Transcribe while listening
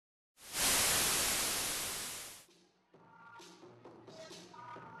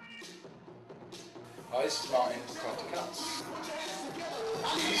Hi, this is Martin from Krafty Kuts.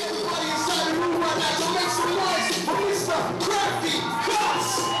 Everybody inside the room right now, so make some noise for Mr. Krafty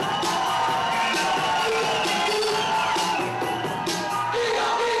Kuts!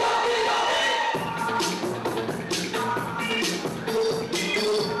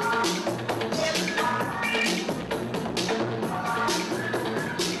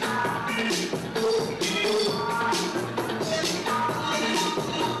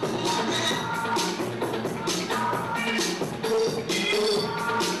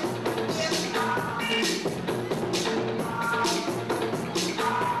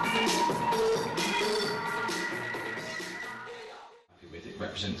 It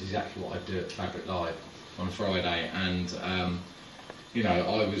represents exactly what I do at Fabric Live on a Friday, and you know,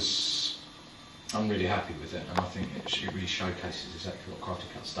 I'm really happy with it, and I think it really showcases exactly what Krafty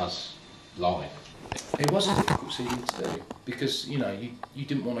Kuts does live. It was a difficult CD to do because you know you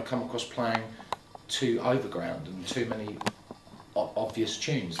didn't want to come across playing too overground and too many obvious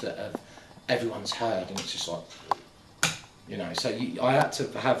tunes that everyone's heard, and it's just like, you know. So I had to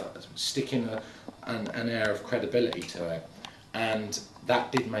stick in an air of credibility to it. And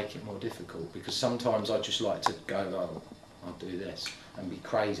that did make it more difficult because sometimes I just like to go, oh, I'll do this and be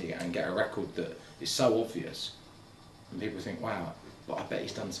crazy and get a record that is so obvious and people think, wow, but I bet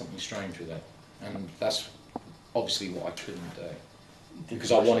he's done something strange with it. And that's obviously what I couldn't do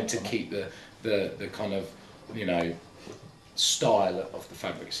because I wanted to keep the kind of, you know, style of the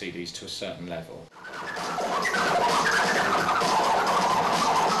Fabric CDs to a certain level.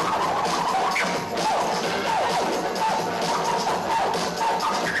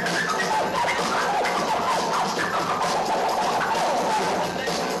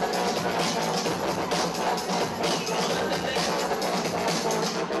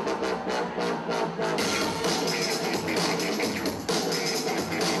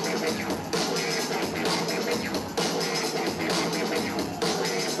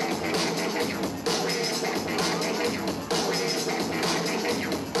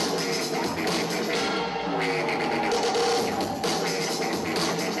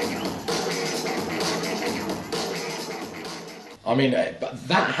 I mean, but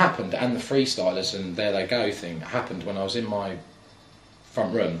that happened, and the freestylers and There They Go thing happened when I was in my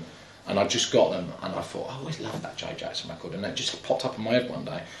front room, and I just got them, and I thought, I always loved that Joe Jackson record, and it just popped up in my head one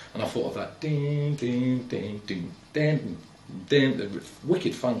day, and I thought of that ding, ding, ding, ding, ding, ding, the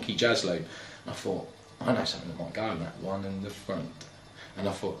wicked funky jazz loop, and I thought, I know something that might go on that one in the front, and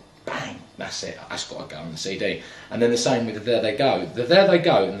I thought, bang, that's it, that's got to go on the CD. And then the same with the There They Go. The There They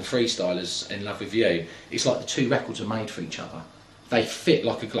Go and the Freestylers In Love With You, it's like the two records are made for each other. They fit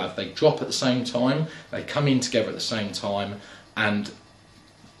like a glove, they drop at the same time, they come in together at the same time, and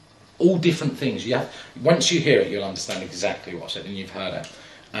all different things. Once you hear it, you'll understand exactly what I said, and you've heard it.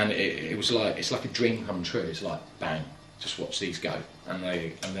 And it was like, it's like a dream come true. It's like, bang, just watch these go, and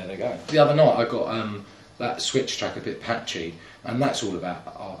there they go. The other night I got that switch track a bit patchy, and that's all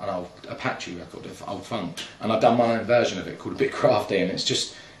about an old Apache record of old funk, and I've done my own version of it called A Bit Crafty, and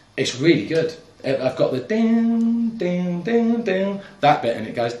it's really good. I've got the ding, ding, ding, ding, that bit, and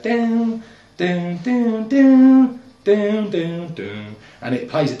it goes ding, ding, ding, ding, ding, ding, ding, and it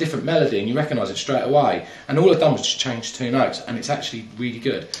plays a different melody, and you recognise it straight away. And all I've done was just change 2 notes, and it's actually really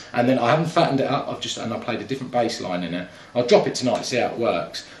good. And then I haven't fattened it up. I played a different bass line in it. I'll drop it tonight, see how it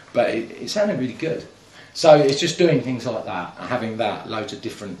works. But it sounded really good. So it's just doing things like that, and having loads of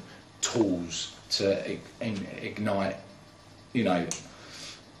different tools to ignite, you know,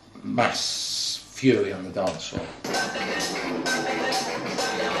 mass fury on the dance floor.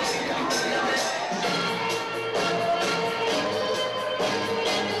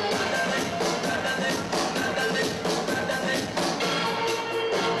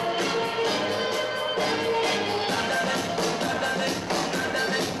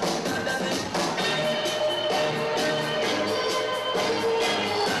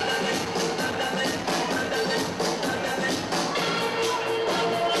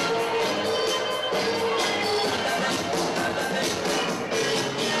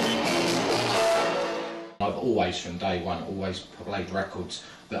 I've always, from day one, always played records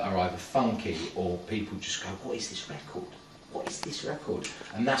that are either funky or people just go, what is this record? What is this record?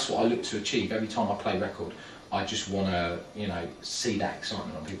 And that's what I look to achieve. Every time I play a record, I just want to, you know, see that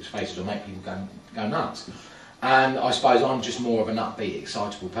excitement on people's faces or make people go nuts. And I suppose I'm just more of an upbeat,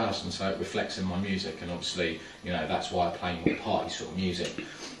 excitable person, so it reflects in my music, and obviously, you know, that's why I play more party sort of music.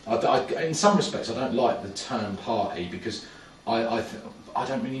 In some respects, I don't like the term party because I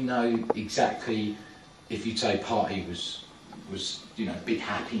don't really know exactly if you'd say party was you know, big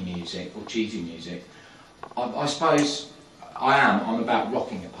happy music or cheesy music. I suppose I'm about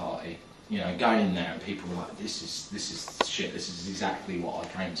rocking a party. you know, going in there and people were like, this is shit, this is exactly what I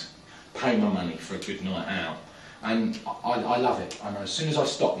came to pay my money for, a good night out. And I love it, and as soon as I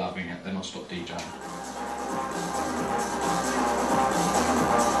stop loving it, then I'll stop DJing.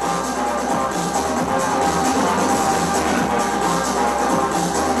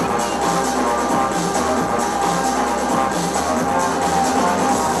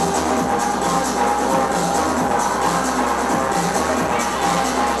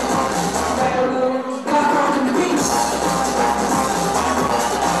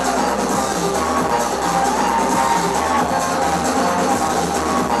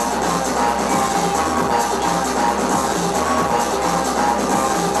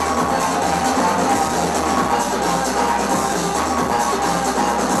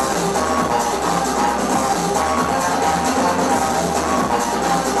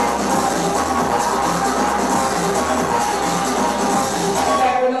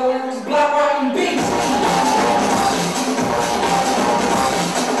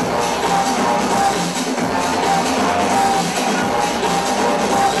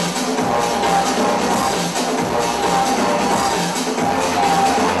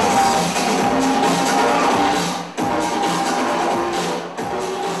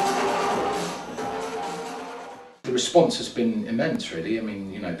 The response has been immense, really. I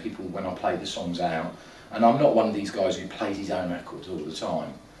mean, you know, people, when I play the songs out, and I'm not one of these guys who plays his own records all the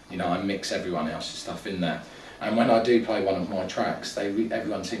time. You know, I mix everyone else's stuff in there. And when I do play one of my tracks,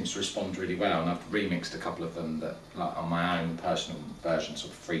 everyone seems to respond really well. And I've remixed a couple of them that, like, on my own personal versions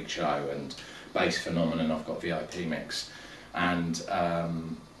of Freakshow and Bass Phenomenon. I've got VIP mix, and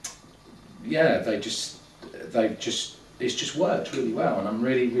yeah, it's just worked really well, and I'm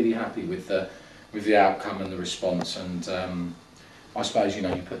really happy with the outcome and the response. And I suppose, you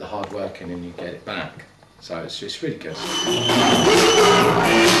know, you put the hard work in and you get it back. So it's really good.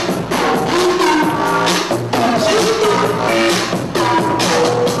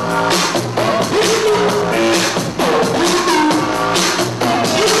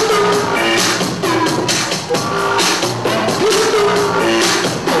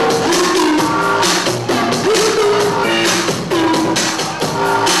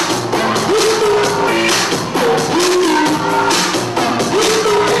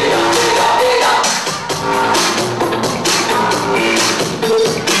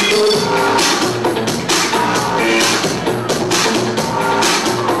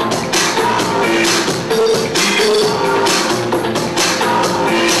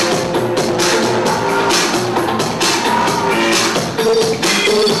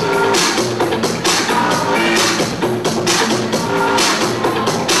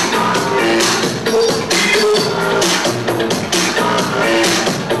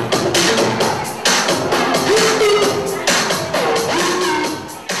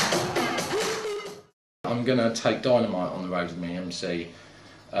 I'm going to take Dynamite on the road with me, MC,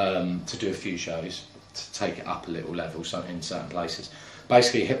 to do a few shows, to take it up a little level in certain places.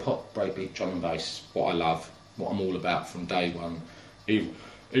 Basically, hip-hop, breakbeat, drum and bass, what I love, what I'm all about from day one,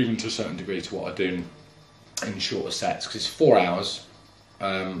 even to a certain degree to what I do in shorter sets, because it's 4 hours,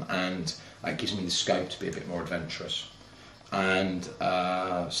 and that gives me the scope to be a bit more adventurous. And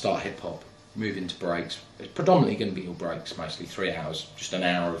start hip-hop, move into breaks. It's predominantly going to be all breaks, mostly 3 hours, just an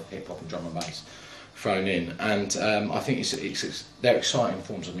hour of hip-hop and drum and bass thrown in. And I think they're exciting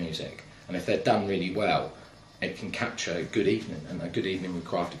forms of music, and if they're done really well, it can capture a good evening, and a good evening with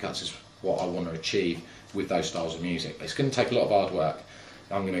Krafty Kuts is what I want to achieve with those styles of music. It's going to take a lot of hard work.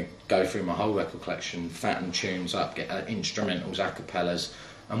 I'm going to go through my whole record collection, fatten tunes up, get instrumentals, acapellas,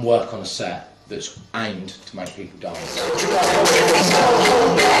 and work on a set that's aimed to make people dance.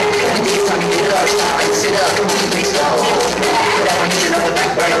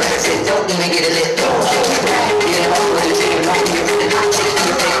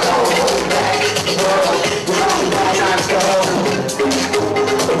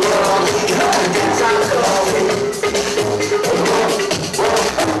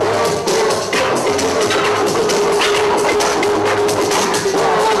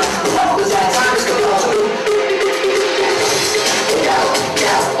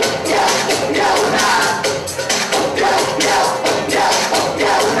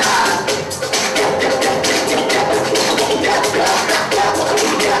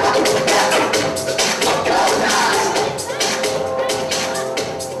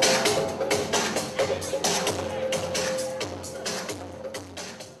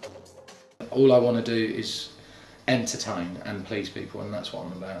 All I want to do is entertain and please people, and that's what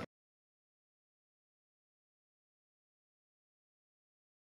I'm about.